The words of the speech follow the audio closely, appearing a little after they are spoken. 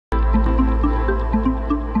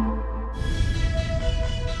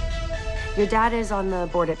Your dad is on the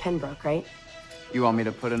board at Pennbrooke, right? You want me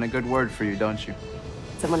to put in a good word for you, don't you?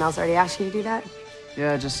 Someone else already asked you to do that?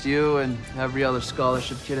 Yeah, just you and every other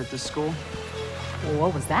scholarship kid at this school. Well,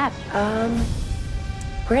 what was that?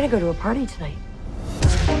 We're gonna go to a party tonight.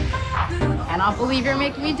 Cannot believe you're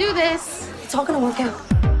making me do this. It's all gonna work out.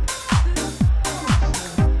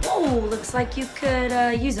 Whoa, looks like you could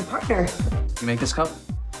use a partner. You make this cup?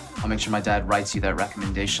 I'll make sure my dad writes you that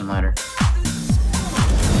recommendation letter.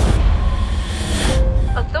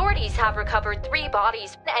 Authorities have recovered 3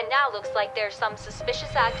 bodies, and now looks like there's some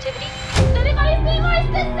suspicious activity. Does anybody see my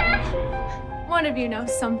sister? One of you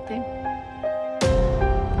knows something.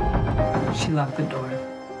 She locked the door.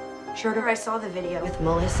 Schroder, I saw the video with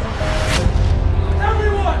Melissa.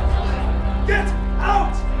 Everyone! Get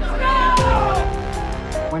out!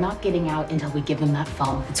 We're not getting out until we give them that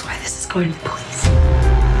phone. That's why this is going to the police.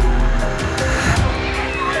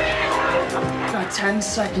 Got 10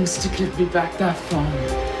 seconds to give me back that phone.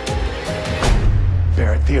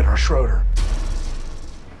 Barrett Theodore Schroder.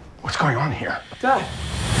 What's going on here? Dad.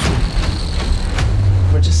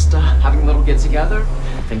 We're just having a little get-together.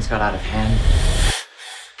 Things got out of hand.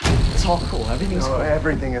 It's all cool. Everything's cool.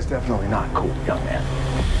 Everything is definitely not cool, young man.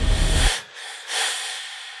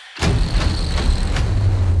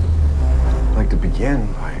 I'd like to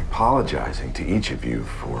begin by apologizing to each of you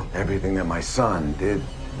for everything that my son did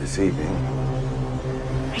this evening.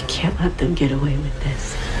 I can't let them get away with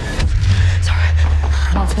this. Sorry.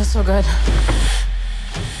 I don't feel so good.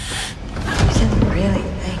 You didn't really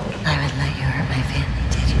think I would let you hurt my family,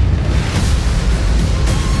 did you?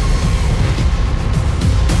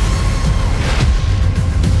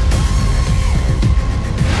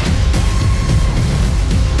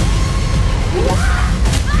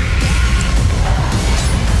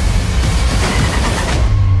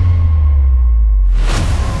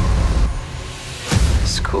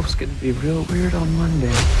 School's gonna be real weird on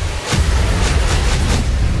Monday.